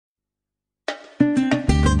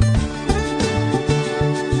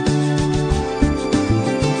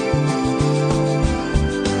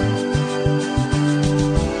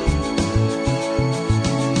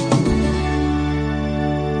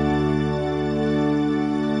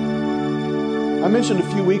I mentioned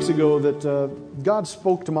a few weeks ago that God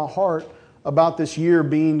spoke to my heart about this year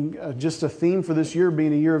being just a theme for this year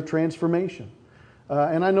being a year of transformation.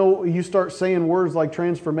 And I know you start saying words like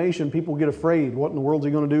transformation, people get afraid. What in the world is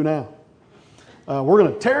he going to do now? We're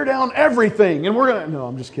going to tear down everything and we're going to... No,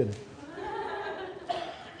 I'm just kidding.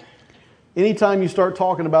 Anytime you start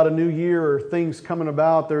talking about a new year or things coming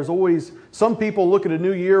about, there's always... Some people look at a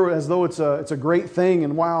new year as though it's a great thing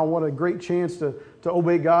and wow, what a great chance to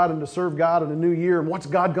obey God and to serve God in a new year. And what's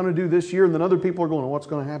God going to do this year? And then other people are going, what's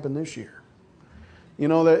going to happen this year? You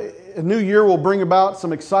know, a new year will bring about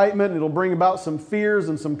some excitement. It'll bring about some fears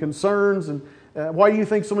and some concerns. And why do you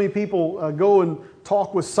think so many people go and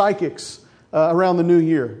talk with psychics around the new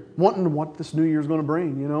year, wanting what this new year is going to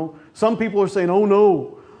bring, you know? Some people are saying, oh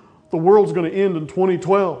no, the world's going to end in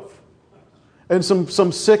 2012. And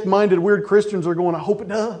some sick-minded, weird Christians are going, I hope it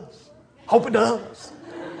does. Hope it does.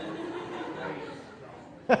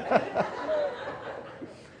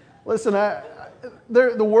 Listen,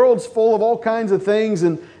 the world's full of all kinds of things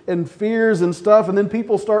and fears and stuff, and then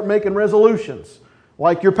people start making resolutions,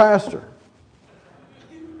 like your pastor.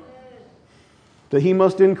 That he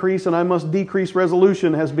must increase and I must decrease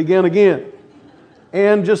resolution has begun again.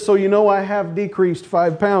 And just so you know, I have decreased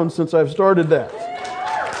 5 pounds since I've started that.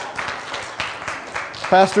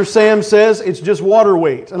 Pastor Sam says it's just water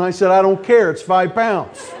weight. And I said, I don't care, it's 5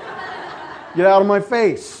 pounds. Get out of my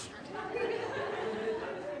face.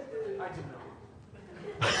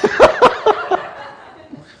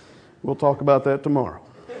 We'll talk about that tomorrow.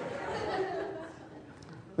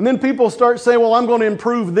 And then people start saying, well, I'm going to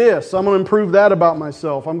improve this. I'm going to improve that about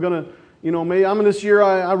myself. I'm going to, you know, maybe this year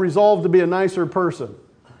I resolve to be a nicer person.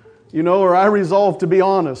 You know, or I resolve to be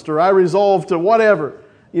honest, or I resolve to whatever.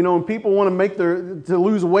 You know, and people want to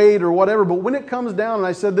lose weight or whatever. But when it comes down, and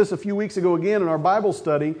I said this a few weeks ago again in our Bible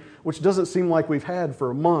study, which doesn't seem like we've had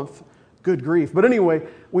for a month. Good grief. But anyway,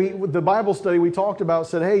 the Bible study we talked about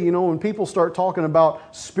said, hey, you know, when people start talking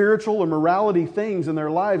about spiritual or morality things in their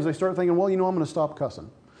lives, they start thinking, well, you know, I'm going to stop cussing.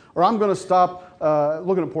 Or I'm going to stop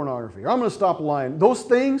looking at pornography. Or I'm going to stop lying. Those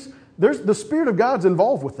things, the Spirit of God's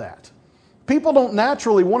involved with that. People don't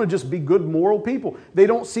naturally want to just be good moral people. They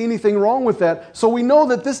don't see anything wrong with that. So we know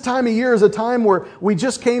that this time of year is a time where we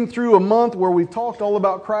just came through a month where we've talked all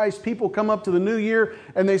about Christ. People come up to the new year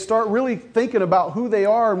and they start really thinking about who they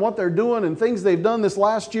are and what they're doing and things they've done this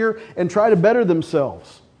last year and try to better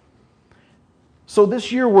themselves. So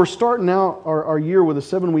this year we're starting out our year with a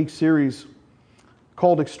 7-week series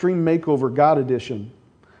called Extreme Makeover God Edition.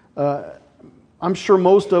 I'm sure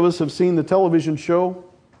most of us have seen the television show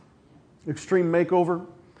Extreme Makeover,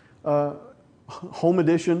 Home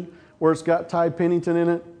Edition, where it's got Ty Pennington in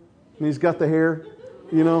it, and he's got the hair,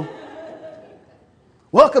 you know.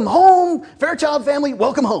 Welcome home, Fairchild family,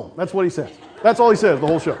 welcome home. That's what he says. That's all he says the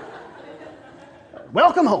whole show.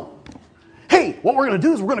 Welcome home. Hey, what we're going to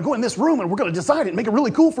do is we're going to go in this room and we're going to design it and make it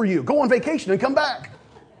really cool for you. Go on vacation and come back.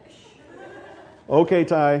 Okay,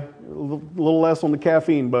 Ty, a little less on the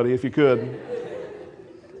caffeine, buddy, if you could.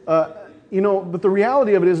 You know, but the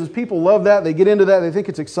reality of it is people love that. They get into that. They think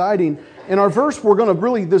it's exciting. And our verse we're going to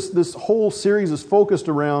really, this whole series is focused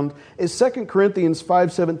around is 2 Corinthians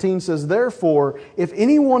 5:17 says, therefore, if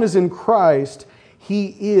anyone is in Christ,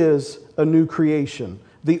 he is a new creation.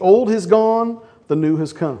 The old has gone, the new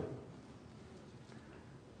has come.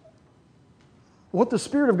 What the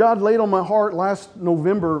Spirit of God laid on my heart last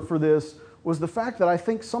November for this was the fact that I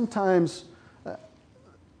think sometimes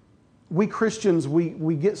we Christians,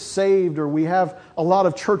 we get saved or we have a lot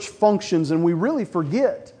of church functions and we really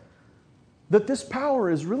forget that this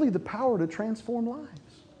power is really the power to transform lives.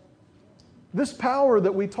 This power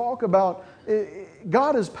that we talk about,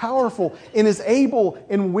 God is powerful and is able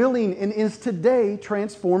and willing and is today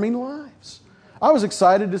transforming lives. I was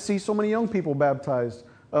excited to see so many young people baptized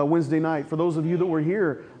Wednesday night. For those of you that were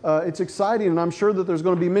here, it's exciting, and I'm sure that there's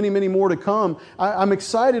going to be many, many more to come. I'm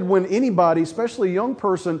excited when anybody, especially a young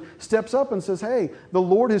person, steps up and says, hey, the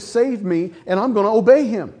Lord has saved me, and I'm going to obey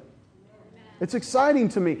Him. It's exciting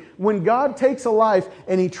to me when God takes a life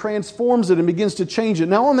and He transforms it and begins to change it.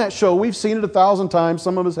 Now on that show, we've seen it 1,000 times.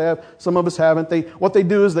 Some of us have, some of us haven't. What they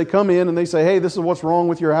do is they come in and they say, hey, this is what's wrong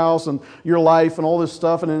with your house and your life and all this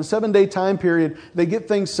stuff. And in a 7-day time period, they get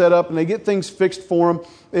things set up and they get things fixed for them.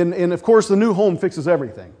 And of course, the new home fixes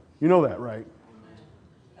everything. You know that, right?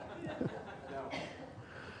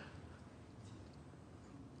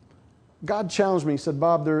 God challenged me. He said,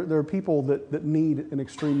 Bob, there are people that need an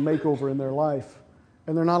extreme makeover in their life,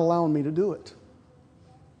 and they're not allowing me to do it.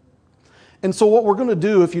 And so what we're going to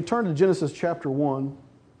do, if you turn to Genesis chapter 1,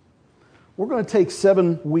 we're going to take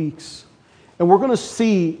 7 weeks, And we're going to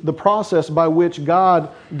see the process by which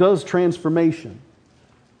God does transformation.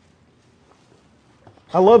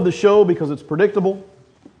 I love the show because it's predictable.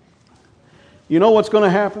 You know what's going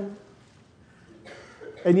to happen.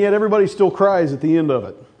 And yet everybody still cries at the end of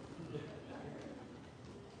it.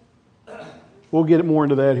 We'll get more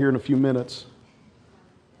into that here in a few minutes.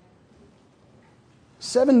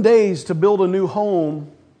 7 days to build a new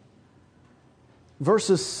home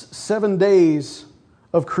versus 7 days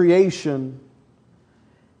of creation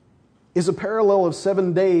is a parallel of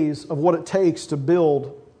 7 days of what it takes to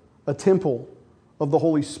build a temple of the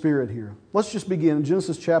Holy Spirit here. Let's just begin in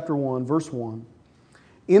Genesis chapter 1, verse 1.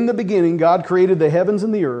 In the beginning, God created the heavens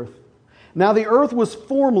and the earth. Now the earth was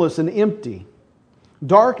formless and empty.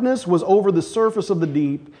 Darkness was over the surface of the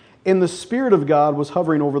deep, and the Spirit of God was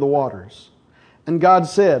hovering over the waters. And God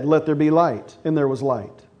said, "Let there be light," and there was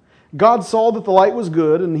light. God saw that the light was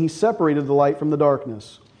good, and He separated the light from the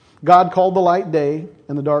darkness. God called the light day,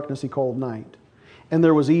 and the darkness He called night. And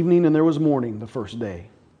there was evening and there was morning the first day.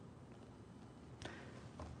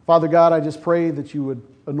 Father God, I just pray that You would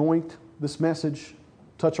anoint this message,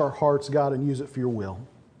 touch our hearts, God, and use it for Your will.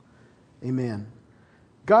 Amen.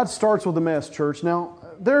 God starts with a mess, church. Now,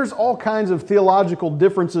 there's all kinds of theological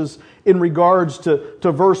differences in regards to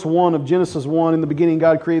verse 1 of Genesis 1. In the beginning,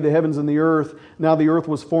 God created the heavens and the earth. Now the earth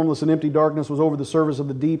was formless and empty. Darkness was over the surface of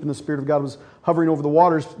the deep, and the Spirit of God was hovering over the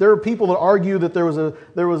waters. There are people that argue that there was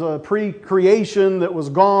a pre-creation that was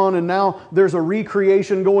gone, and now there's a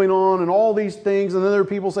recreation going on, and all these things. And then there are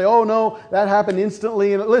people who say, oh no, that happened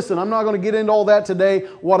instantly. And listen, I'm not going to get into all that today.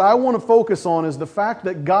 What I want to focus on is the fact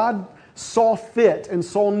that God saw fit and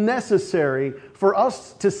saw necessary for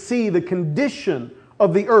us to see the condition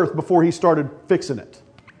of the earth before He started fixing it.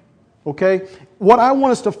 Okay? What I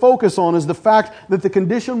want us to focus on is the fact that the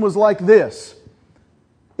condition was like this.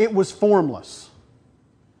 It was formless.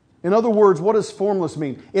 In other words, what does formless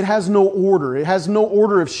mean? It has no order. It has no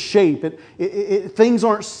order of shape. Things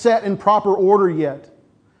aren't set in proper order yet.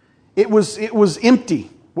 It was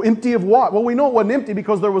empty. Empty of what? Well, we know it wasn't empty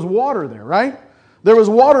because there was water there, right? There was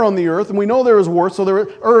water on the earth, and we know there was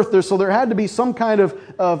earth, so there had to be some kind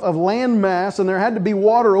of land mass, and there had to be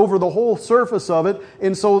water over the whole surface of it,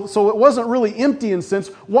 and so it wasn't really empty in a sense.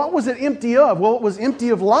 What was it empty of? Well, it was empty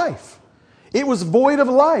of life. It was void of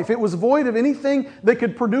life. It was void of anything that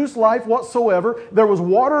could produce life whatsoever. There was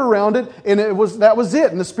water around it, and that was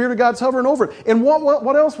it, and the Spirit of God's hovering over it. And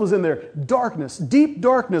what else was in there? Darkness, deep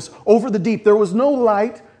darkness over the deep. There was no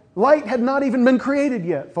light. Light had not even been created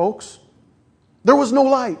yet, folks. There was no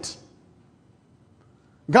light.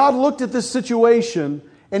 God looked at this situation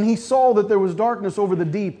and He saw that there was darkness over the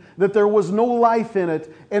deep, that there was no life in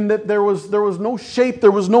it, and that there was no shape, there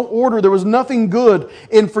was no order, there was nothing good.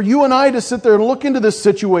 And for you and I to sit there and look into this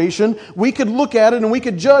situation, we could look at it and we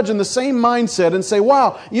could judge in the same mindset and say,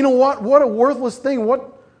 wow, you know what? What a worthless thing.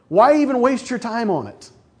 Why even waste your time on it?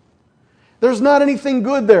 There's not anything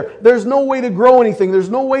good there. There's no way to grow anything. There's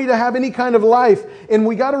no way to have any kind of life. And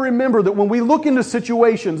we got to remember that when we look into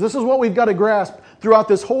situations, this is what we've got to grasp throughout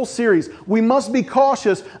this whole series. We must be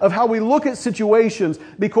cautious of how we look at situations,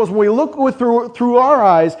 because when we look through our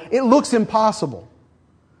eyes, it looks impossible.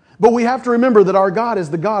 But we have to remember that our God is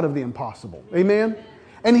the God of the impossible. Amen?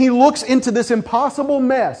 And He looks into this impossible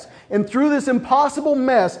mess. And through this impossible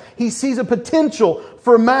mess, He sees a potential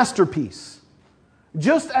for a masterpiece.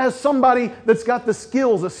 Just as somebody that's got the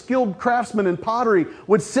skills, a skilled craftsman in pottery,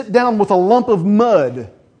 would sit down with a lump of mud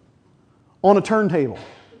on a turntable,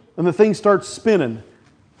 and the thing starts spinning,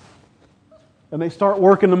 and they start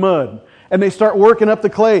working the mud, and they start working up the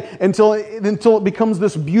clay until it becomes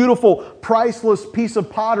this beautiful, priceless piece of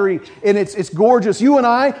pottery, and it's gorgeous. You and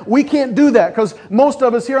I, we can't do that, because most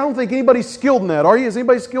of us here, I don't think anybody's skilled in that. Are you? Is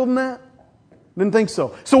anybody skilled in that? Didn't think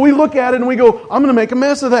so. So we look at it and we go, I'm going to make a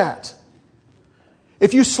mess of that.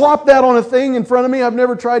 If you slop that on a thing in front of me, I've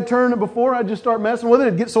never tried turning it before, I'd just start messing with it.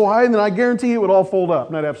 It'd get so high, and then I guarantee it would all fold up,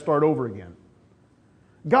 and I'd have to start over again.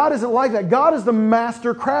 God isn't like that. God is the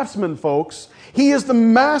master craftsman, folks. He is the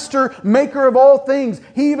master maker of all things.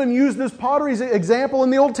 He even used this pottery example in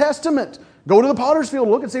the Old Testament. Go to the potter's field,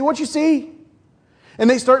 look and see what you see. And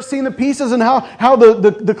they start seeing the pieces and how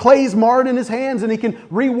the clay's marred in His hands, and He can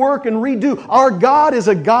rework and redo. Our God is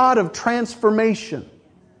a God of transformation.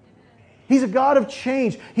 He's a God of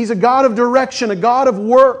change. He's a God of direction, a God of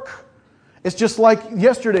work. It's just like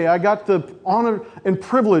yesterday, I got the honor and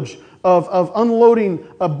privilege of unloading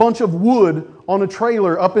a bunch of wood on a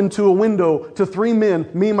trailer up into a window to 3 men.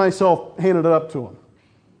 Me and myself handed it up to them.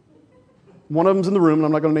 One of them's in the room, and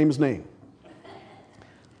I'm not going to name his name.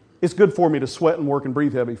 It's good for me to sweat and work and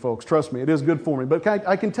breathe heavy, folks. Trust me, it is good for me. But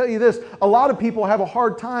I can tell you this, a lot of people have a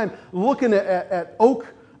hard time looking at oak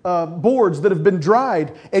boards that have been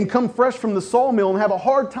dried and come fresh from the sawmill and have a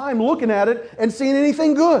hard time looking at it and seeing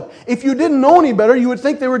anything good. If you didn't know any better, you would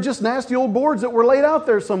think they were just nasty old boards that were laid out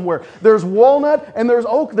there somewhere. There's walnut and there's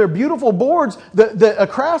oak. They're beautiful boards that a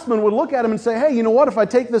craftsman would look at them and say, hey, you know what? If I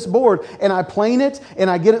take this board and I plane it and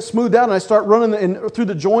I get it smoothed out and I start running through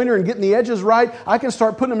the joiner and getting the edges right, I can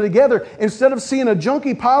start putting them together. Instead of seeing a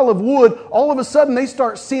junky pile of wood, all of a sudden they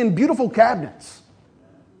start seeing beautiful cabinets.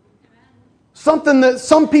 Something that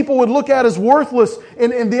some people would look at as worthless,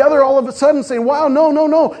 and the other all of a sudden saying, wow,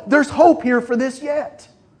 no, there's hope here for this yet.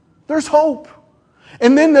 There's hope.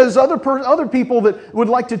 And then there's other people that would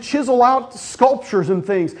like to chisel out sculptures and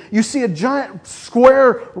things. You see a giant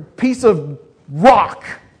square piece of rock.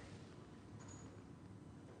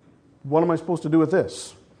 What am I supposed to do with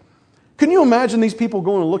this? Can you imagine these people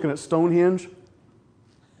going and looking at Stonehenge?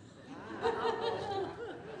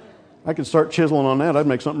 I could start chiseling on that. I'd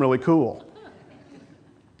make something really cool.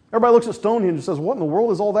 Everybody looks at Stonehenge and says, what in the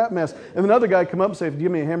world is all that mess? And then another guy come up and say, if you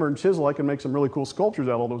give me a hammer and chisel, I can make some really cool sculptures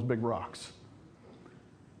out of all those big rocks.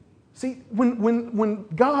 See, when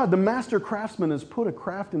God, the master craftsman, has put a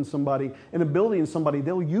craft in somebody, an ability in somebody,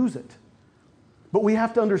 they'll use it. But we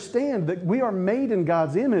have to understand that we are made in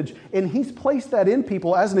God's image, and He's placed that in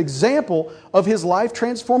people as an example of His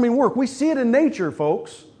life-transforming work. We see it in nature,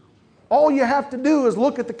 folks. All you have to do is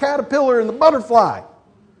look at the caterpillar and the butterfly.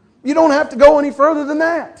 You don't have to go any further than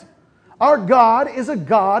that. Our God is a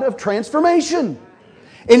God of transformation.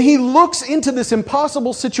 And He looks into this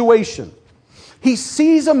impossible situation. He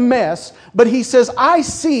sees a mess, but He says, I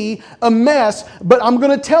see a mess, but I'm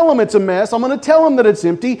going to tell them it's a mess. I'm going to tell them that it's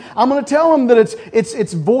empty. I'm going to tell them that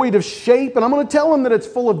it's void of shape. And I'm going to tell them that it's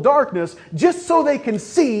full of darkness, just so they can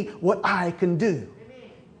see what I can do.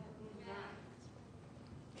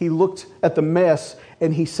 He looked at the mess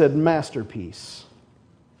and He said, masterpiece.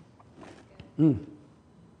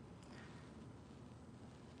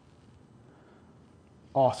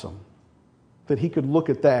 Awesome. That He could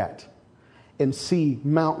look at that and see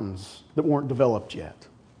mountains that weren't developed yet.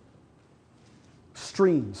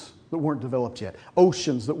 Streams that weren't developed yet.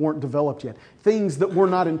 Oceans that weren't developed yet. Things that were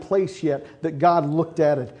not in place yet, that God looked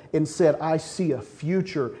at it and said, I see a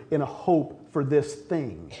future and a hope for this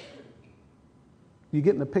thing. You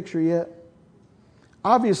getting the picture yet?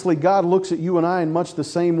 Obviously, God looks at you and I in much the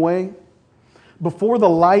same way. Before the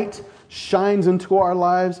light shines into our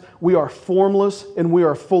lives, we are formless and we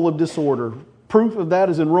are full of disorder. Proof of that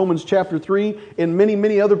is in Romans chapter 3 and many,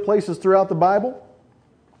 many other places throughout the Bible.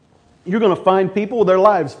 You're going to find people with their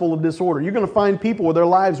lives full of disorder. You're going to find people where their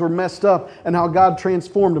lives were messed up and how God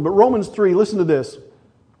transformed them. But Romans 3, listen to this.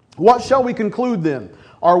 What shall we conclude then?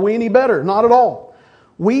 Are we any better? Not at all.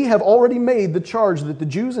 We have already made the charge that the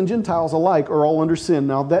Jews and Gentiles alike are all under sin.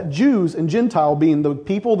 Now, that Jews and Gentile being the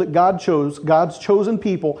people that God chose, God's chosen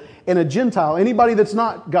people, and a Gentile, anybody that's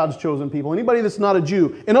not God's chosen people, anybody that's not a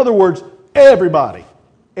Jew. In other words, everybody.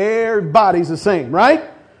 Everybody's the same, right?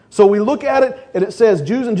 So we look at it and it says,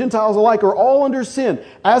 Jews and Gentiles alike are all under sin.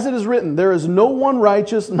 As it is written, there is no one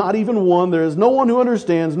righteous, not even one. There is no one who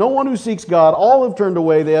understands, no one who seeks God. All have turned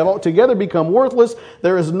away. They have all together become worthless.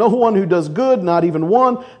 There is no one who does good, not even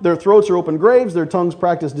one. Their throats are open graves. Their tongues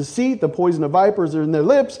practice deceit. The poison of vipers are in their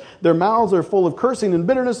lips. Their mouths are full of cursing and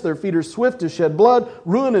bitterness. Their feet are swift to shed blood.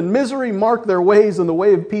 Ruin and misery mark their ways, and the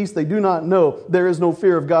way of peace they do not know. There is no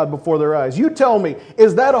fear of God before their eyes. You tell me,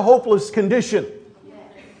 is that a hopeless condition?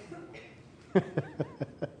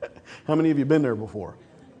 How many of you been there before?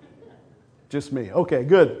 Just me. Okay,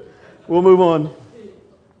 good. We'll move on.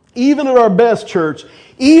 Even at our best, church,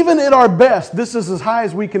 even at our best, this is as high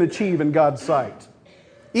as we can achieve in God's sight.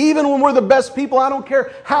 Even when we're the best people, I don't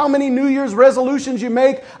care how many New Year's resolutions you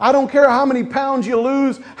make. I don't care how many pounds you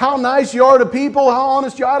lose, how nice you are to people, how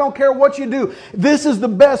honest you are. I don't care what you do. This is the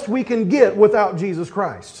best we can get without Jesus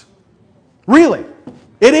Christ. Really.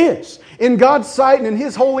 It is. In God's sight and in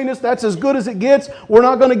His holiness, that's as good as it gets. We're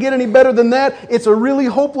not going to get any better than that. It's a really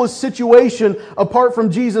hopeless situation apart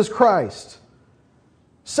from Jesus Christ.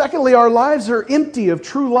 Secondly, our lives are empty of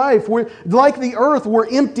true life. We're like the earth,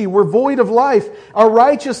 we're empty, we're void of life. Our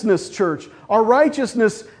righteousness, church, our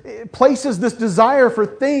righteousness places this desire for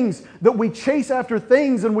things, that we chase after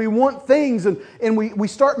things and we want things, and we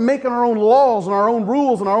start making our own laws and our own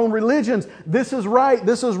rules and our own religions. This is right,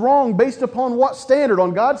 this is wrong, based upon what standard?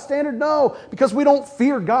 On God's standard? No, because we don't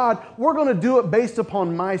fear God. We're going to do it based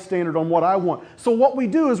upon my standard, on what I want. So what we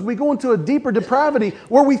do is we go into a deeper depravity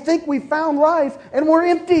where we think we found life and we're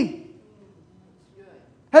empty.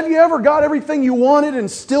 Have you ever got everything you wanted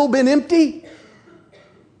and still been empty?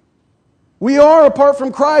 We are apart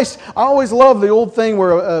from Christ. I always love the old thing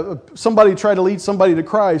where somebody tried to lead somebody to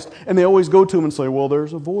Christ, and they always go to him and say, well,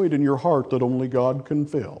 there's a void in your heart that only God can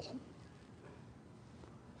fill.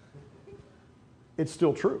 It's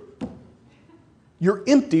still true. You're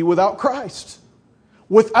empty without Christ.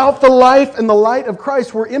 Without the life and the light of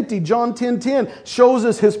Christ, we're empty. John 10:10 shows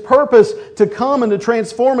us His purpose to come and to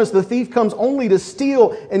transform us. The thief comes only to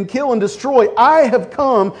steal and kill and destroy. I have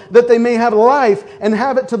come that they may have life and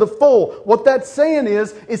have it to the full. What that's saying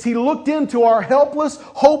is He looked into our helpless,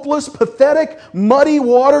 hopeless, pathetic, muddy,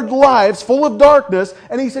 watered lives full of darkness,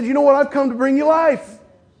 and He said, you know what? I've come to bring you life.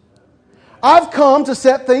 I've come to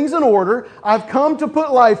set things in order. I've come to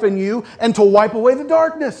put life in you and to wipe away the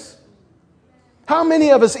darkness. How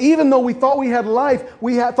many of us, even though we thought we had life,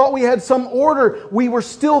 thought we had some order, we were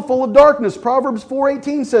still full of darkness? Proverbs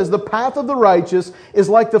 4:18 says, the path of the righteous is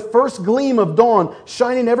like the first gleam of dawn,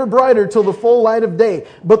 shining ever brighter till the full light of day.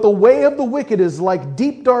 But the way of the wicked is like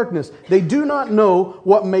deep darkness. They do not know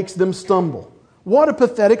what makes them stumble. What a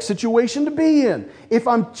pathetic situation to be in. If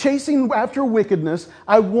I'm chasing after wickedness,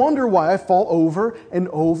 I wonder why I fall over and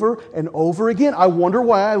over and over again. I wonder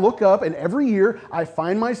why I look up and every year I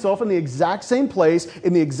find myself in the exact same place,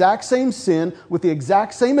 in the exact same sin, with the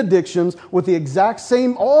exact same addictions, with the exact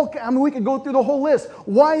same, we could go through the whole list.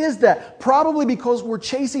 Why is that? Probably because we're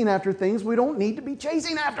chasing after things we don't need to be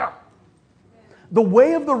chasing after. The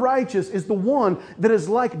way of the righteous is the one that is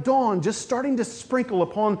like dawn, just starting to sprinkle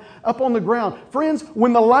up on the ground. Friends,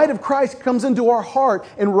 when the light of Christ comes into our heart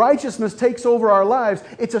and righteousness takes over our lives,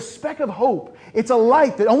 it's a speck of hope. It's a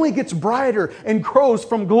light that only gets brighter and grows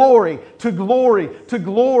from glory to glory to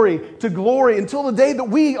glory to glory until the day that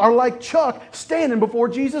we are like Chuck standing before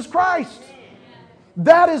Jesus Christ.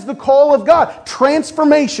 That is the call of God.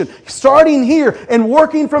 Transformation. Starting here and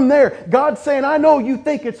working from there. God's saying, I know you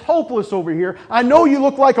think it's hopeless over here. I know you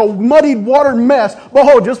look like a muddied water mess.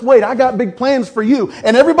 But just wait. I got big plans for you.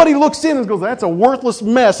 And everybody looks in and goes, that's a worthless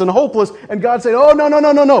mess and hopeless. And God said, oh,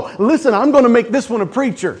 no. Listen, I'm going to make this one a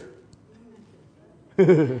preacher.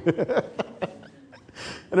 And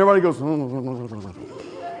everybody goes,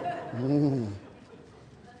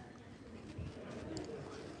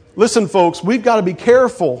 Listen, folks, we've got to be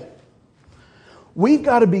careful. We've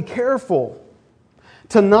got to be careful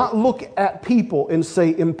to not look at people and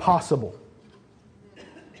say impossible.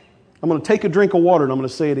 I'm going to take a drink of water and I'm going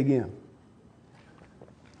to say it again.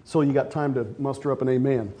 So you got time to muster up an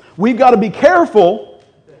amen. We've got to be careful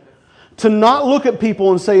to not look at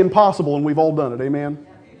people and say impossible, and we've all done it. Amen?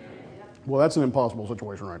 Well, that's an impossible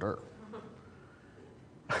situation right there.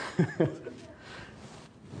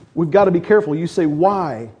 We've got to be careful. You say,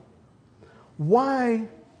 why? Why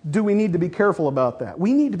do we need to be careful about that?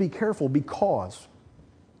 We need to be careful because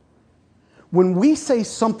when we say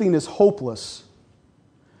something is hopeless,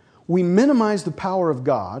 we minimize the power of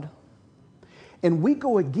God and we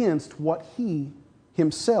go against what He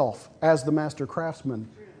Himself, as the master craftsman,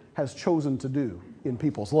 has chosen to do in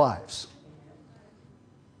people's lives.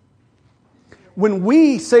 When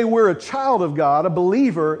we say we're a child of God, a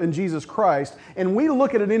believer in Jesus Christ, and we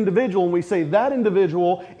look at an individual and we say that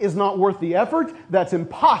individual is not worth the effort, that's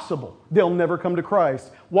impossible. They'll never come to Christ.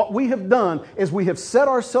 What we have done is we have set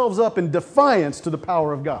ourselves up in defiance to the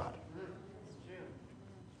power of God.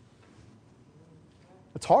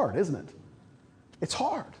 It's hard, isn't it? It's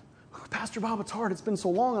hard. Pastor Bob, it's hard. It's been so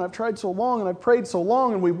long, and I've tried so long, and I've prayed so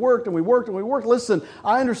long, and we worked, and we worked, and we worked. Listen,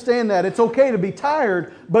 I understand that. It's okay to be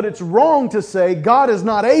tired, but it's wrong to say God is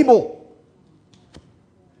not able.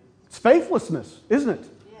 It's faithlessness, isn't it?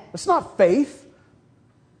 It's not faith.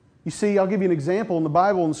 You see, I'll give you an example in the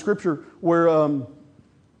Bible, in Scripture, where the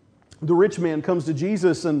rich man comes to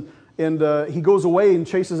Jesus, and he goes away and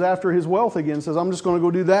chases after his wealth again, says, I'm just going to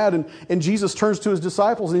go do that. And Jesus turns to His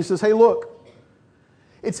disciples, and He says, hey, look,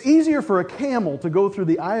 it's easier for a camel to go through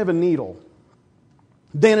the eye of a needle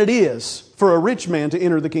than it is for a rich man to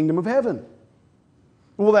enter the kingdom of heaven.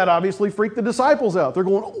 Well, that obviously freaked the disciples out. They're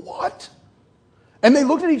going, oh, what? And they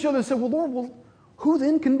looked at each other and said, well, Lord, who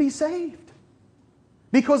then can be saved?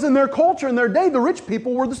 Because in their culture, in their day, the rich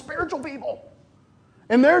people were the spiritual people.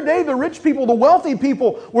 In their day, the rich people, the wealthy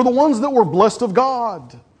people, were the ones that were blessed of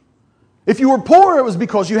God. If you were poor, it was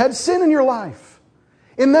because you had sin in your life.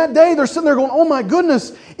 In that day, they're sitting there going, oh my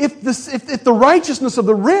goodness, if the righteousness of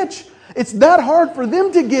the rich, it's that hard for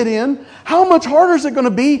them to get in, how much harder is it going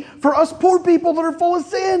to be for us poor people that are full of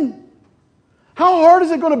sin? How hard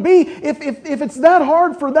is it going to be if it's that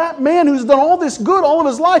hard for that man who's done all this good all of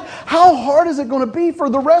his life? How hard is it going to be for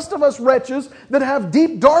the rest of us wretches that have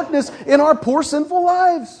deep darkness in our poor sinful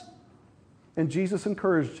lives? And Jesus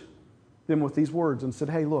encouraged them with these words and said,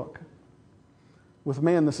 hey, look, With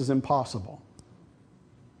man, this is impossible.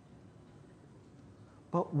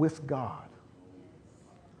 But with God,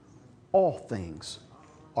 all things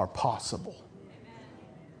are possible.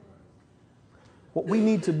 What we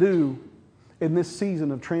need to do in this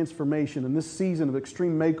season of transformation, in this season of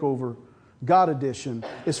extreme makeover, God edition,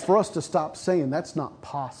 is for us to stop saying that's not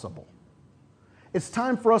possible. It's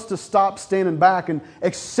time for us to stop standing back and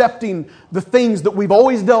accepting the things that we've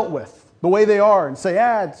always dealt with the way they are and say,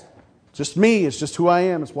 it's just me, it's just who I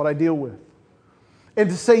am, it's what I deal with. And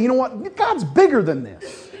to say, you know what, God's bigger than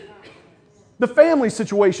this. The family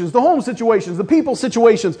situations, the home situations, the people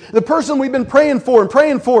situations, the person we've been praying for,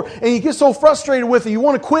 and you get so frustrated with it, you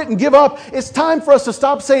want to quit and give up. It's time for us to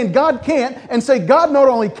stop saying God can't and say God not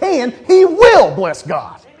only can, He will, bless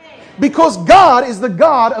God. Because God is the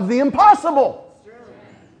God of the impossible.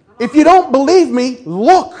 If you don't believe me,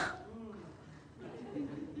 look.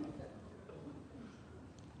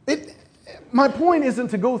 My point isn't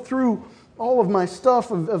to go through all of my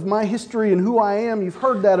stuff of my history and who I am. You've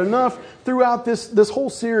heard that enough throughout this whole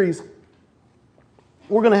series.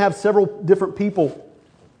 We're going to have several different people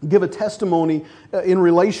give a testimony in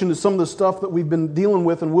relation to some of the stuff that we've been dealing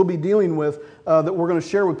with and will be dealing with that we're going to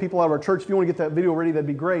share with people out of our church. If you want to get that video ready, that'd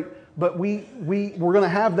be great. But we're going to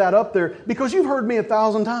have that up there because you've heard me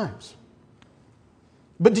 1,000 times.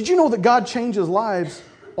 But did you know that God changes lives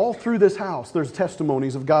all through this house? There's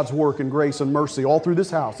testimonies of God's work and grace and mercy all through this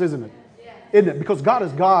house, isn't it? Isn't it? Because God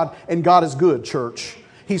is God and God is good, church.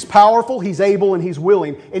 He's powerful, He's able, and He's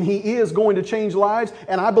willing. And He is going to change lives.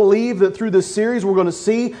 And I believe that through this series we're going to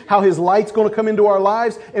see how His light's going to come into our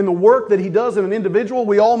lives and the work that He does in an individual.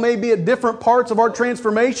 We all may be at different parts of our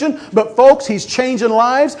transformation, but folks, He's changing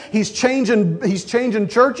lives. He's changing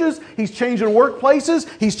churches. He's changing workplaces.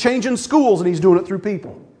 He's changing schools, and He's doing it through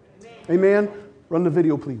people. Amen. Run the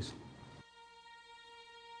video, please.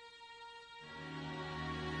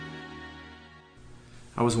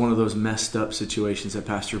 I was one of those messed up situations that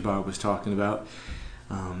Pastor Bob was talking about.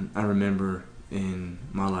 I remember in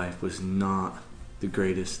my life was not the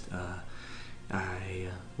greatest. I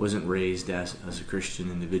wasn't raised as a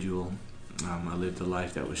Christian individual. I lived a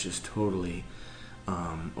life that was just totally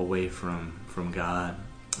away from God.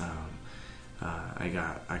 I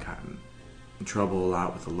got in trouble a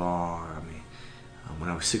lot with the law. I mean, when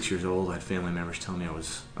I was 6 years old, I had family members telling me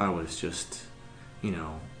I was just,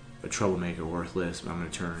 a troublemaker, worthless.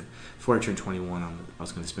 Before I turned 21, I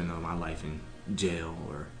was going to spend all my life in jail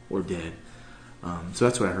or dead. So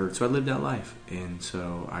that's what I heard. So I lived that life. And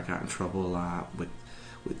so I got in trouble a lot with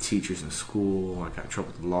teachers in school. I got in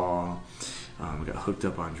trouble with the law. I got hooked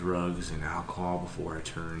up on drugs and alcohol before I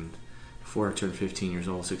turned 15 years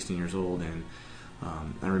old, 16 years old. And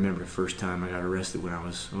I remember the first time I got arrested when I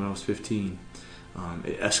was 15.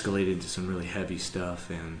 It escalated into some really heavy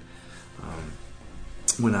stuff. And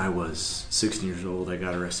when I was 16 years old, I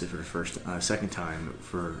got arrested for the second time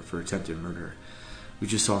for attempted murder. We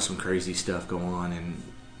just saw some crazy stuff go on, and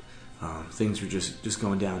things were just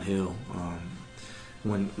going downhill.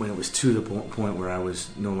 When it was to the point where I was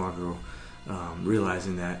no longer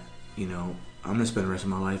realizing that, I'm going to spend the rest of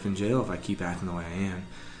my life in jail if I keep acting the way I am.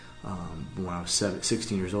 When I was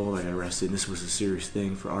 16 years old, I got arrested, and this was a serious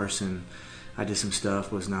thing for arson. I did some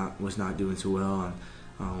stuff, was not doing so well,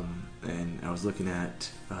 and I was looking at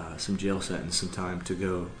some jail sentence, some time to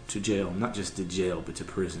go to jail, not just to jail, but to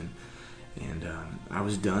prison. And I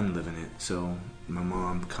was done living it, so my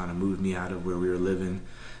mom kind of moved me out of where we were living.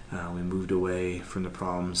 We moved away from the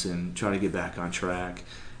problems and tried to get back on track,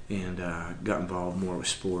 and got involved more with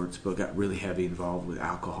sports, but got really heavy involved with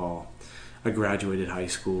alcohol. I graduated high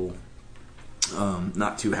school.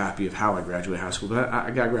 Not too happy of how I graduated high school, but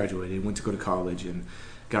I got graduated, went to go to college, and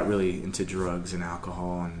got really into drugs and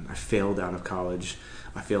alcohol, and I failed out of college.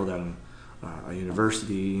 I failed out of a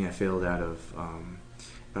university. I failed out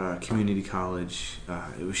of community college.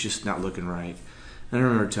 It was just not looking right. And I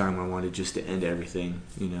remember a time I wanted just to end everything,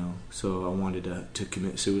 so I wanted to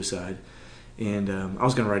commit suicide. And I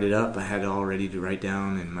was going to write it up. I had it all ready to write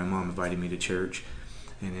down, and my mom invited me to church.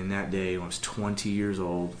 And in that day, when I was 20 years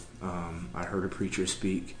old, I heard a preacher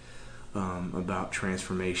speak about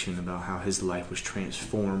transformation, about how his life was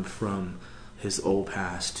transformed from his old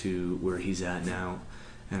past to where he's at now.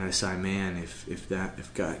 And I decided, man, if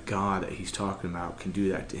God that he's talking about can do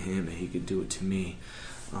that to him, and he could do it to me.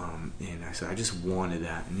 And I said, I just wanted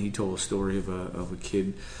that. And he told a story of a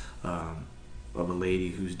kid, of a lady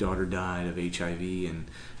whose daughter died of HIV,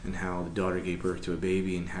 and how the daughter gave birth to a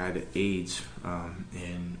baby and had AIDS,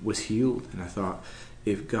 and was healed. And I thought,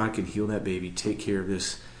 if God can heal that baby, take care of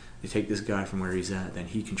this, take this guy from where he's at, then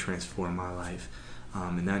he can transform my life.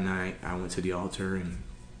 And that night I went to the altar, and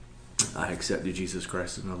I accepted Jesus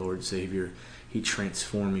Christ as my Lord and Savior. He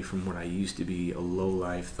transformed me from what I used to be, a low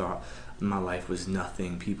life, thought my life was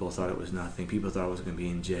nothing. People thought it was nothing. People thought I was going to be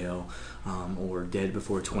in jail or dead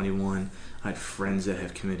before 21. I had friends that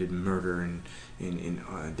have committed murder and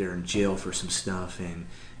they're in jail for some stuff. And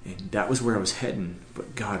that was where I was heading,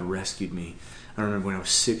 but God rescued me. I remember when I was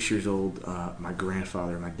 6 years old, my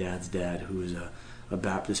grandfather, my dad's dad, who was a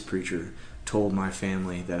Baptist preacher, told my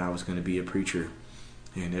family that I was going to be a preacher.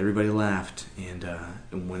 And everybody laughed. And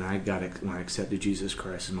when I accepted Jesus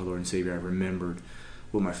Christ as my Lord and Savior, I remembered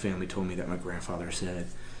what my family told me that my grandfather said.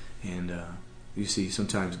 And you see,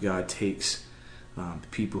 sometimes God takes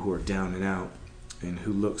people who are down and out and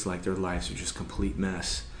who looks like their lives are just complete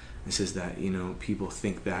mess, and says that, people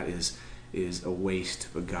think that is a waste,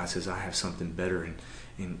 but God says, I have something better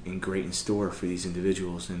and great in store for these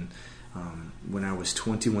individuals. And when I was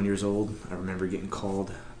 21 years old, I remember getting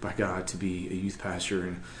called by God to be a youth pastor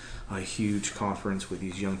in a huge conference where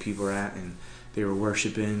these young people are at, and they were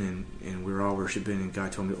worshiping, and we were all worshiping, and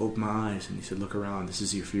God told me to open my eyes, and He said, look around, this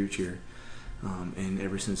is your future. And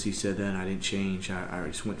ever since He said that, I didn't change. I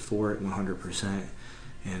just went for it 100%,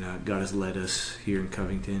 and God has led us here in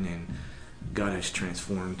Covington, and God has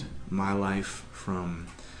transformed my life from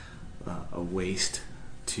a waste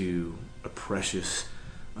to a precious,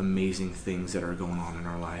 amazing things that are going on in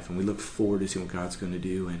our life, and we look forward to seeing what God's going to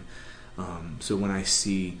do. And so when I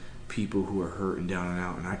see people who are hurt and down and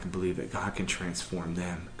out, and I can believe that God can transform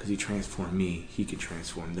them because He transformed me, He can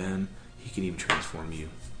transform them. He can even transform you.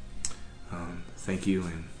 Thank you,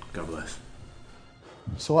 and God bless.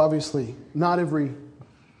 So obviously, not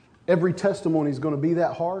every testimony is going to be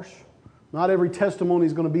that harsh. Not every testimony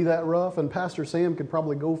is going to be that rough, and Pastor Sam could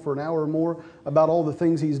probably go for an hour or more about all the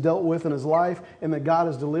things he's dealt with in his life and that God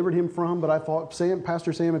has delivered him from. But I thought,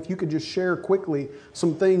 Pastor Sam, if you could just share quickly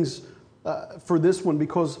some things for this one,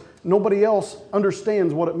 because nobody else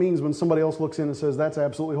understands what it means when somebody else looks in and says, that's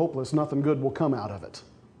absolutely hopeless, nothing good will come out of it.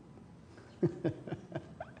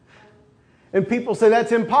 And people say,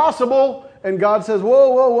 that's impossible, and God says, whoa,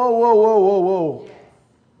 whoa, whoa, whoa, whoa, whoa, whoa.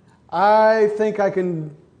 I think I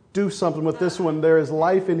can do something with this one. There is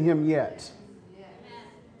life in him yet.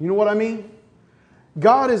 You know what I mean?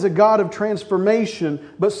 God is a God of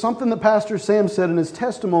transformation, but something that Pastor Sam said in his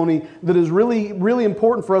testimony that is really, really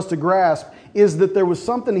important for us to grasp is that there was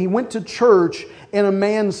something, he went to church and a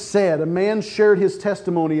man shared his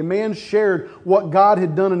testimony, a man shared what God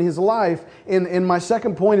had done in his life. And my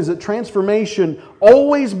second point is that transformation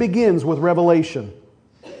always begins with revelation.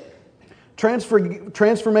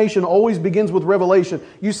 Transformation always begins with revelation.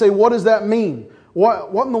 You say, what does that mean?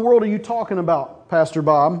 What in the world are you talking about, Pastor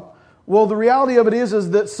Bob? Well, the reality of it is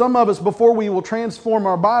that some of us, before we will transform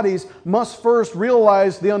our bodies, must first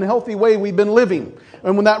realize the unhealthy way we've been living.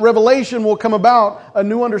 And when that revelation will come about, a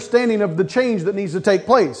new understanding of the change that needs to take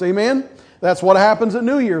place. Amen? That's what happens at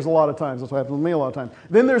New Year's a lot of times. That's what happens with me a lot of times.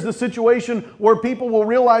 Then there's the situation where people will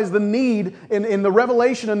realize the need in the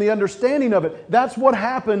revelation and the understanding of it. That's what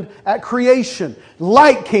happened at creation.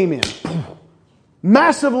 Light came in.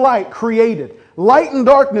 Massive light created. Light and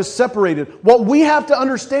darkness separated. What we have to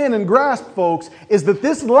understand and grasp, folks, is that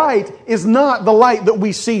this light is not the light that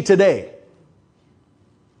we see today.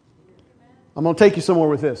 I'm going to take you somewhere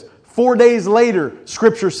with this. 4 days later,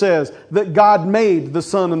 Scripture says that God made the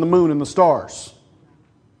sun and the moon and the stars.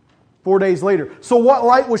 4 days later. So what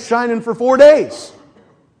light was shining for 4 days?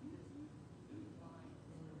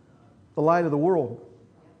 The light of the world.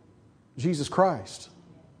 Jesus Christ.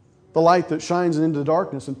 The light that shines into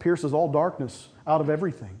darkness and pierces all darkness out of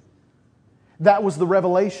everything. That was the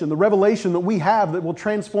revelation. The revelation that we have that will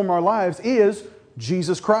transform our lives is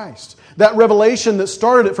Jesus Christ. That revelation that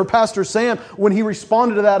started it for Pastor Sam when he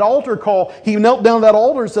responded to that altar call. He knelt down at that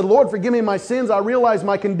altar and said, Lord, forgive me my sins. I realize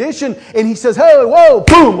my condition. And he says, hey, whoa,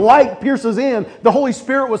 boom, light pierces in. The Holy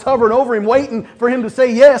Spirit was hovering over him, waiting for him to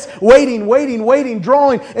say yes, waiting,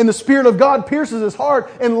 drawing. And the Spirit of God pierces his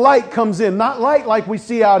heart and light comes in. Not light like we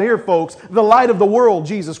see out here, folks. The light of the world,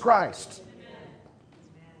 Jesus Christ.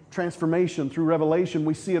 Transformation through revelation.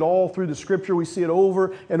 We see it all through the Scripture. We see it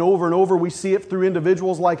over and over and over. We see it through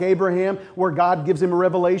individuals like Abraham, where God gives him a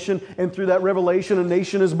revelation, and through that revelation a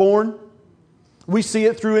nation is born. We see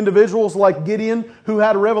it through individuals like Gideon, who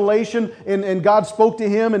had a revelation and God spoke to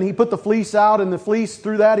him and he put the fleece out, and the fleece,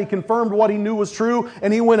 through that, he confirmed what he knew was true,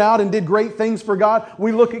 and he went out and did great things for God.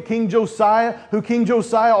 We look at King Josiah,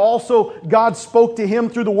 also, God spoke to him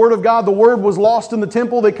through the Word of God. The Word was lost in the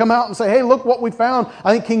temple. They come out and say, hey, look what we found.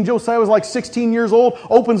 I think King Josiah was like 16 years old,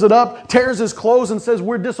 opens it up, tears his clothes and says,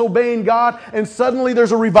 we're disobeying God. And suddenly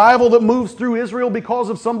there's a revival that moves through Israel because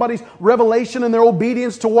of somebody's revelation and their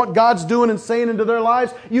obedience to what God's doing and saying and into their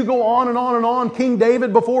lives. You go on and on and on. King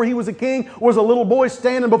David, before he was a king, was a little boy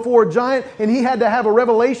standing before a giant, and he had to have a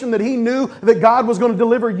revelation that he knew that God was going to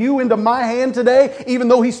deliver you into my hand today, even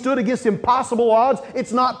though he stood against impossible odds.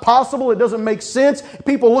 It's not possible. It doesn't make sense.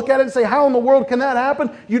 People look at it and say, how in the world can that happen?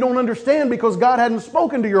 You don't understand because God hadn't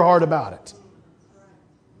spoken to your heart about it.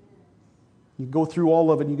 You go through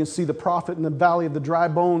all of it and you can see the prophet in the valley of the dry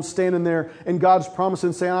bones standing there, and God's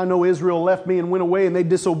promising, saying, I know Israel left me and went away and they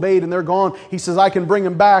disobeyed and they're gone. He says, I can bring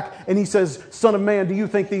them back. And he says, Son of man, do you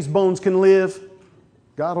think these bones can live?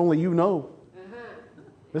 God, only you know.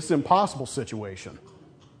 This is an impossible situation.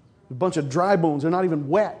 A bunch of dry bones. They're not even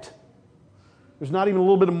wet. There's not even a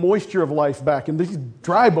little bit of moisture of life back in these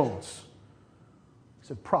dry bones. He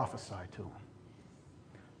said, prophesy to them.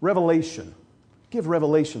 Revelation. Give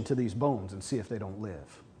revelation to these bones and see if they don't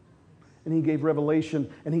live. And he gave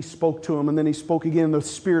revelation and he spoke to them, and then he spoke again. The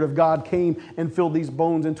Spirit of God came and filled these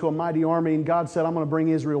bones into a mighty army, and God said, I'm going to bring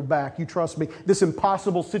Israel back. You trust me. This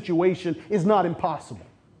impossible situation is not impossible.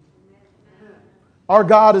 Our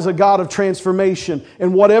God is a God of transformation.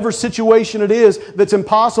 And whatever situation it is that's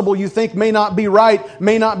impossible, you think may not be right,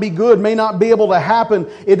 may not be good, may not be able to happen.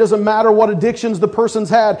 It doesn't matter what addictions the person's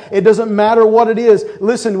had. It doesn't matter what it is.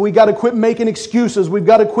 Listen, we got to quit making excuses. We've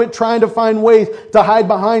got to quit trying to find ways to hide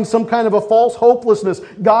behind some kind of a false hopelessness.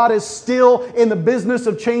 God is still in the business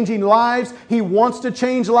of changing lives. He wants to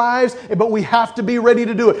change lives, but we have to be ready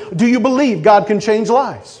to do it. Do you believe God can change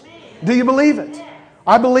lives? Do you believe it?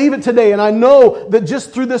 I believe it today, and I know that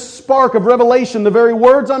just through this spark of revelation, the very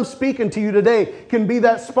words I'm speaking to you today can be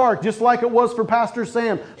that spark, just like it was for Pastor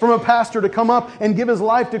Sam, from a pastor to come up and give his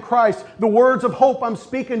life to Christ. The words of hope I'm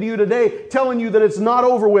speaking to you today, telling you that it's not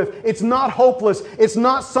over with. It's not hopeless. It's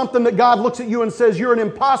not something that God looks at you and says, you're an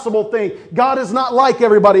impossible thing. God is not like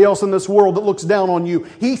everybody else in this world that looks down on you.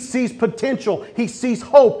 He sees potential. He sees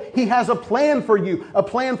hope. He has a plan for you, a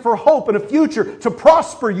plan for hope and a future to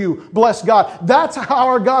prosper you. Bless God. That's how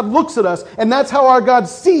our God looks at us, and that's how our God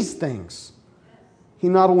sees things. He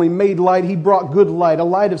not only made light, He brought good light, a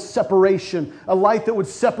light of separation, a light that would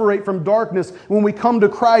separate from darkness. When we come to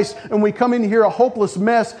Christ and we come in here a hopeless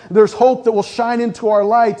mess, there's hope that will shine into our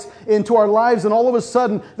lights, into our lives, and all of a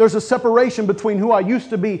sudden there's a separation between who I used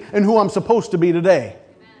to be and who I'm supposed to be today.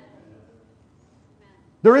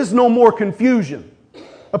 There is no more confusion.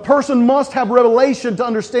 A person must have revelation to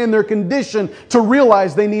understand their condition, to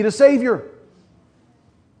realize they need a Savior.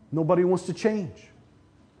 Nobody wants to change.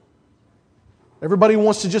 Everybody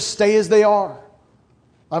wants to just stay as they are.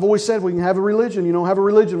 I've always said we can have a religion, have a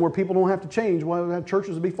religion where people don't have to change. Well, have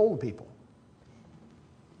churches to be full of people.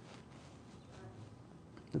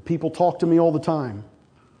 The people talk to me all the time.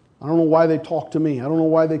 I don't know why they talk to me. I don't know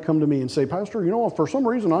why they come to me and say, Pastor, for some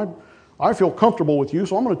reason I feel comfortable with you,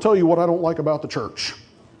 so I'm going to tell you what I don't like about the church.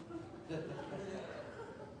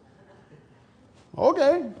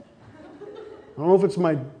 Okay. I don't know if it's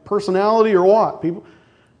my personality or what. People,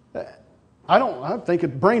 I think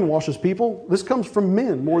it brainwashes people. This comes from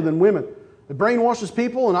men more than women. It brainwashes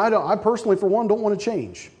people, and I personally, for one, don't want to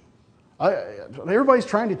change. Everybody's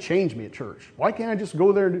trying to change me at church. Why can't I just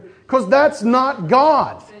go there and do? Because that's not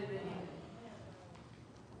God.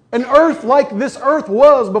 An earth like this earth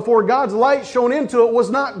was before God's light shone into it was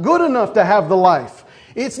not good enough to have the life.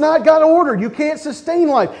 It's not God ordered. You can't sustain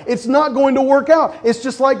life. It's not going to work out. It's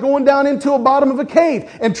just like going down into a bottom of a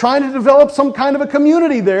cave and trying to develop some kind of a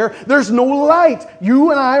community there. There's no light.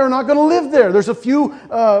 You and I are not going to live there. There's a few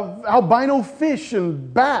albino fish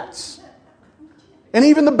and bats. And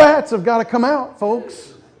even the bats have got to come out,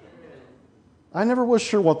 folks. I never was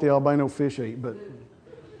sure what the albino fish ate, but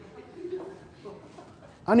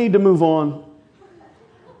I need to move on.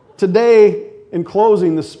 Today, in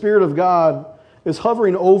closing, the Spirit of God is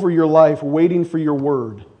hovering over your life, waiting for your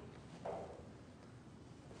word.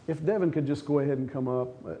 If Devin could just go ahead and come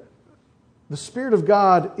up. The Spirit of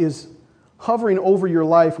God is hovering over your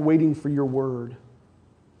life, waiting for your word.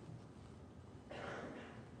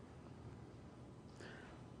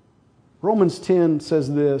 Romans 10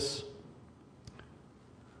 says this,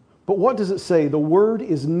 but what does it say? The word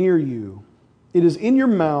is near you. It is in your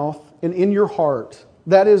mouth and in your heart.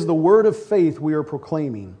 That is the word of faith we are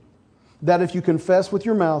proclaiming. That if you confess with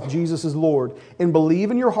your mouth Jesus is Lord and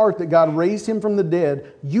believe in your heart that God raised Him from the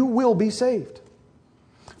dead, you will be saved.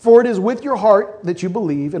 For it is with your heart that you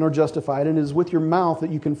believe and are justified, and it is with your mouth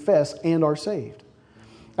that you confess and are saved.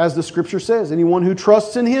 As the Scripture says, anyone who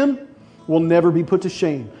trusts in Him will never be put to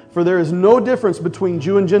shame. For there is no difference between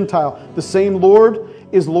Jew and Gentile. The same Lord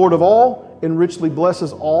is Lord of all and richly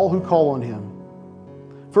blesses all who call on Him.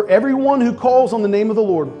 For everyone who calls on the name of the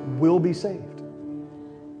Lord will be saved.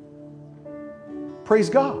 Praise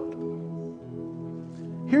God.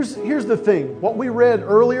 Here's the thing. What we read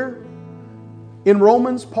earlier in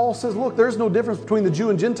Romans, Paul says, look, there's no difference between the Jew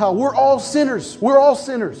and Gentile. We're all sinners. We're all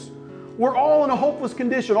sinners. We're all in a hopeless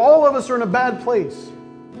condition. All of us are in a bad place.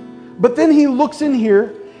 But then he looks in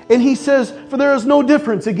here and he says, for there is no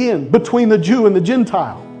difference, again, between the Jew and the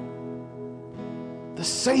Gentile. The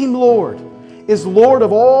same Lord is Lord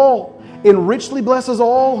of all and richly blesses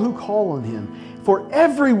all who call on Him. For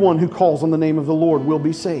everyone who calls on the name of the Lord will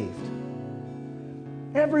be saved.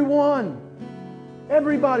 Everyone.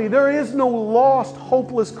 Everybody. There is no lost,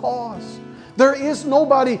 hopeless cause. There is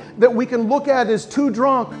nobody that we can look at as too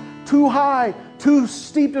drunk, too high, too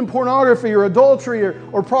steeped in pornography or adultery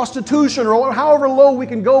or prostitution or however low we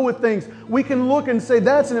can go with things. We can look and say,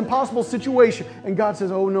 that's an impossible situation. And God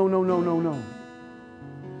says, oh, no, no, no, no, no.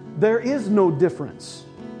 There is no difference.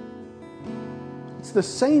 It's the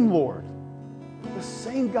same Lord, the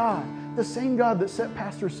same God that set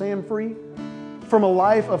Pastor Sam free from a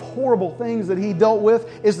life of horrible things that he dealt with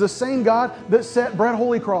is the same God that set Brett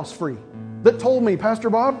Holycross free. That told me, Pastor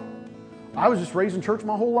Bob, I was just raised in church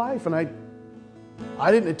my whole life and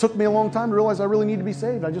it took me a long time to realize I really need to be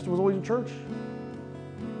saved. I just was always in church.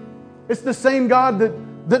 It's the same God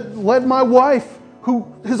that led my wife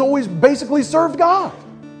who has always basically served God.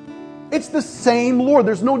 It's the same Lord.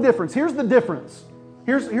 There's no difference. Here's the difference.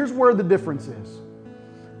 Here's where the difference is.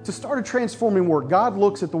 To start a transforming work, God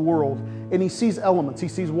looks at the world and He sees elements. He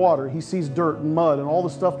sees water. He sees dirt and mud and all the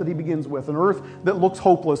stuff that He begins with. An earth that looks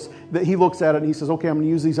hopeless, that He looks at it and He says, okay, I'm going to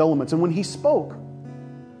use these elements. And when He spoke,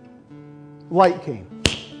 light came.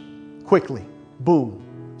 Quickly. Boom.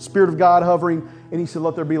 Spirit of God hovering. And He said,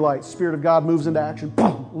 let there be light. Spirit of God moves into action.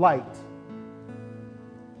 Boom. Light.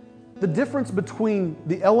 The difference between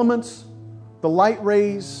the elements, the light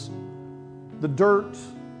rays, the dirt,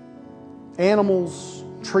 animals,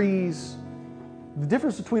 trees, the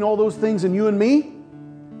difference between all those things and you and me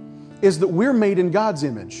is that we're made in God's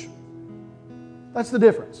image. That's the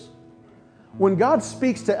difference. When God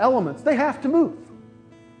speaks to elements, they have to move.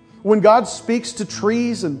 When God speaks to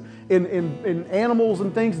trees and animals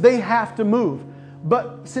and things, they have to move.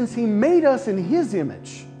 But since He made us in His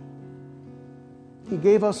image, He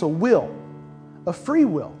gave us a will, a free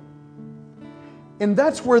will. And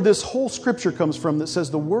that's where this whole scripture comes from that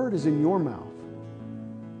says the word is in your mouth.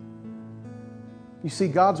 You see,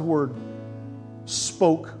 God's word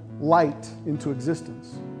spoke light into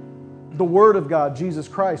existence. The word of God, Jesus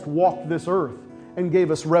Christ, walked this earth and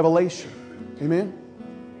gave us revelation. Amen?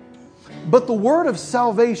 But the word of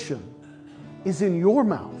salvation is in your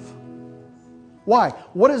mouth. Why?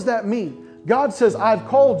 What does that mean? God says, I've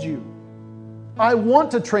called you. I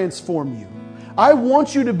want to transform you. I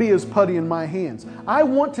want you to be as putty in my hands. I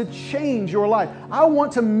want to change your life. I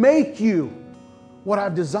want to make you what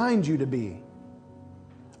I've designed you to be.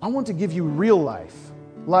 I want to give you real life,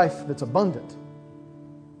 life that's abundant.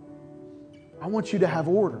 I want you to have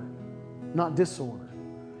order, not disorder.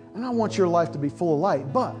 And I want your life to be full of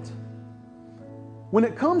light. But when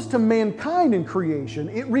it comes to mankind in creation,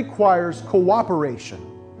 it requires cooperation.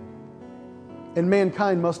 And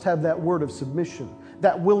mankind must have that word of submission,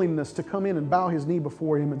 that willingness to come in and bow his knee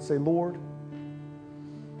before Him and say, Lord,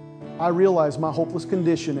 I realize my hopeless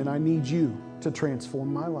condition and I need You to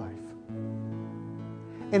transform my life.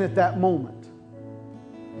 And at that moment,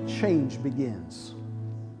 change begins.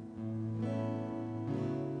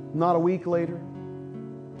 Not a week later,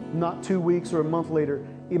 not 2 weeks or a month later,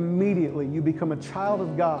 immediately you become a child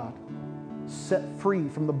of God, set free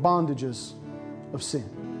from the bondages of sin.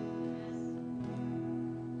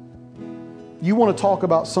 You want to talk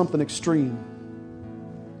about something extreme.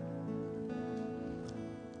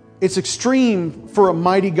 It's extreme for a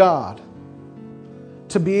mighty God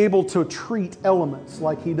to be able to treat elements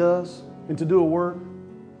like He does and to do a work.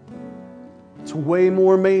 It's way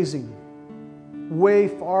more amazing. Way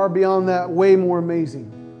far beyond that, way more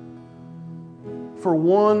amazing. For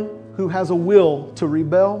one who has a will to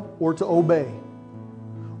rebel or to obey.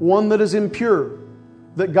 One that is impure,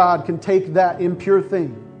 that God can take that impure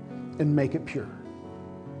thing and make it pure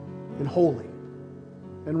and holy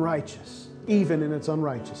and righteous, even in its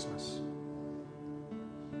unrighteousness.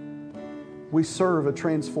 We serve a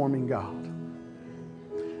transforming God.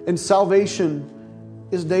 And salvation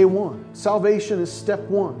is day one. Salvation is step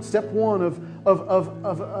one. Step one of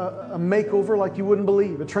a makeover like you wouldn't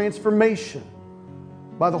believe. A transformation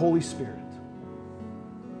by the Holy Spirit.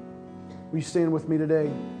 Will you stand with me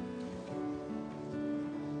today?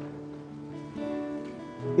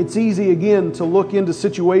 It's easy again to look into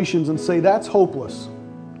situations and say, that's hopeless.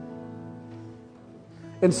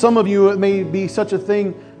 And some of you, it may be such a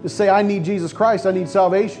thing to say, I need Jesus Christ, I need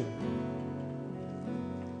salvation.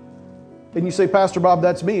 And you say, Pastor Bob,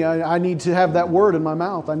 that's me. I need to have that word in my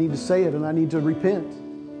mouth. I need to say it and I need to repent.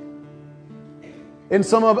 And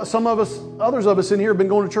some of us, others of us in here have been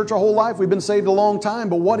going to church our whole life. We've been saved a long time.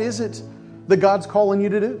 But what is it that God's calling you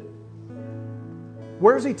to do?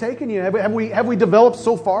 Where is He taking you? Have we developed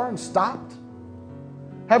so far and stopped?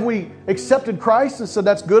 Have we accepted Christ and said,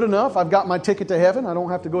 that's good enough? I've got my ticket to heaven. I don't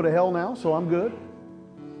have to go to hell now, so I'm good.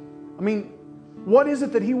 I mean, what is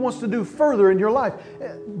it that He wants to do further in your life?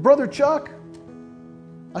 Brother Chuck,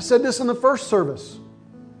 I said this in the first service.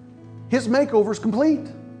 His makeover is complete.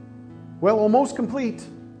 Well, almost complete.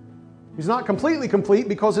 He's not completely complete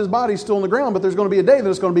because his body's still on the ground, but there's going to be a day that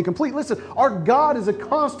it's going to be complete. Listen, our God is a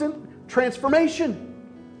constant transformation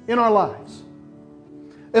in our lives.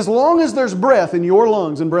 As long as there's breath in your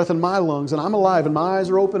lungs and breath in my lungs, and I'm alive and my eyes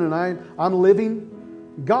are open and I'm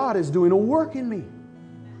living, God is doing a work in me.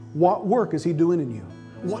 What work is He doing in you?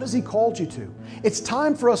 What has He called you to? It's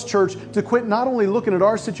time for us, church, to quit not only looking at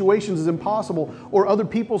our situations as impossible or other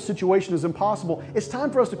people's situation as impossible. It's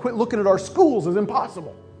time for us to quit looking at our schools as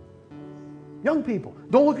impossible. Young people,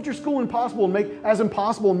 don't look at your school impossible and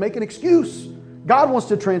make an excuse. God wants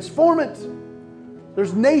to transform it.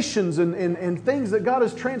 There's nations and things that God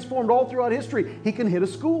has transformed all throughout history. He can hit a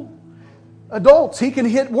school. Adults, He can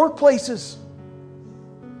hit workplaces.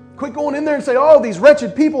 Quit going in there and say, oh, these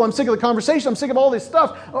wretched people, I'm sick of the conversation, I'm sick of all this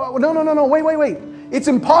stuff. Oh, no, wait. It's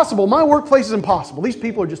impossible. My workplace is impossible. These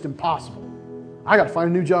people are just impossible. I got to find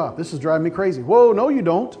a new job. This is driving me crazy. Whoa, no you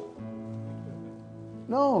don't.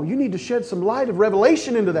 No, you need to shed some light of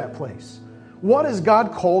revelation into that place. What has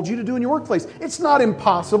God called you to do in your workplace? It's not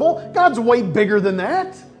impossible. God's way bigger than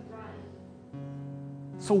that.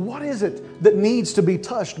 So what is it that needs to be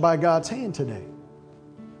touched by God's hand today?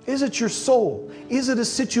 Is it your soul? Is it a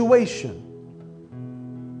situation?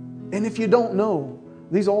 And if you don't know,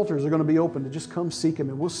 these altars are going to be open to just come seek Him,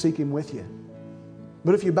 and we'll seek Him with you.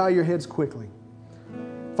 But if you bow your heads quickly.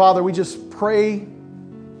 Father, we just pray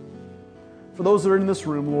for those that are in this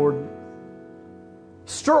room, Lord.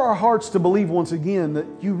 Stir our hearts to believe once again that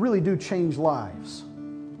You really do change lives.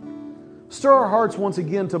 Stir our hearts once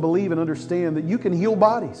again to believe and understand that You can heal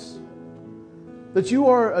bodies. That You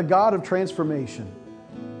are a God of transformation.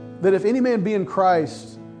 That if any man be in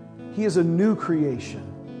Christ, he is a new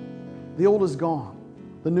creation. The old is gone,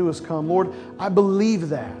 the new has come. Lord, I believe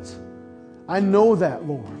that. I know that,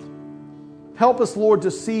 Lord. Help us, Lord,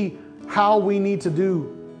 to see how we need to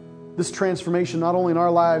do this transformation, not only in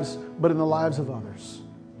our lives, but in the lives of others.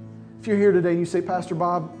 If you're here today and you say, Pastor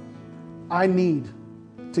Bob, I need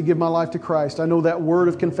to give my life to Christ. I know that word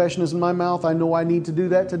of confession is in my mouth. I know I need to do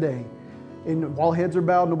that today. And while heads are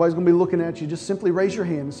bowed, nobody's going to be looking at you. Just simply raise your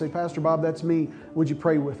hand and say, Pastor Bob, that's me. Would you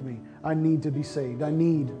pray with me? I need to be saved. I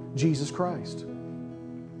need Jesus Christ.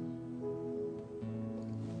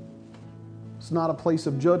 It's not a place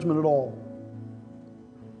of judgment at all.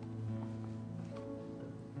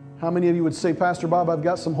 How many of you would say, Pastor Bob, I've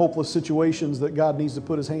got some hopeless situations that God needs to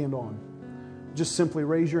put His hand on? Just simply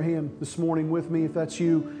raise your hand this morning with me. If that's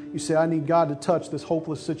you, you say, I need God to touch this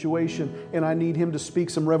hopeless situation, and I need Him to speak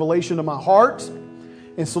some revelation to my heart.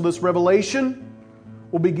 And so this revelation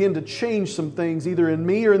will begin to change some things either in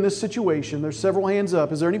me or in this situation. There's several hands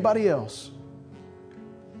up. Is there anybody else?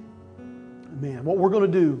 Man, what we're going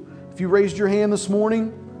to do, if you raised your hand this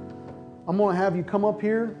morning, I'm going to have you come up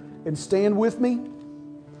here and stand with me.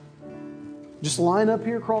 Just line up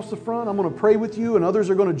here across the front. I'm going to pray with you, and others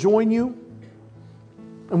are going to join you.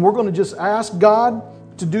 And we're going to just ask God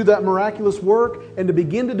to do that miraculous work and to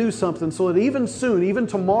begin to do something so that even soon, even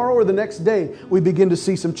tomorrow or the next day, we begin to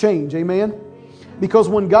see some change. Amen? Because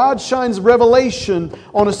when God shines revelation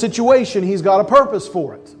on a situation, He's got a purpose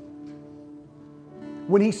for it.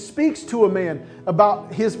 When He speaks to a man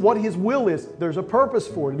about what His will is, there's a purpose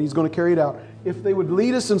for it, and He's going to carry it out. If they would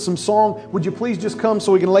lead us in some song, would you please just come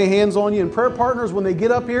so we can lay hands on you? And prayer partners, when they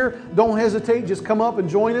get up here, don't hesitate. Just come up and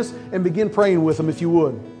join us and begin praying with them if you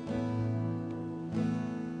would.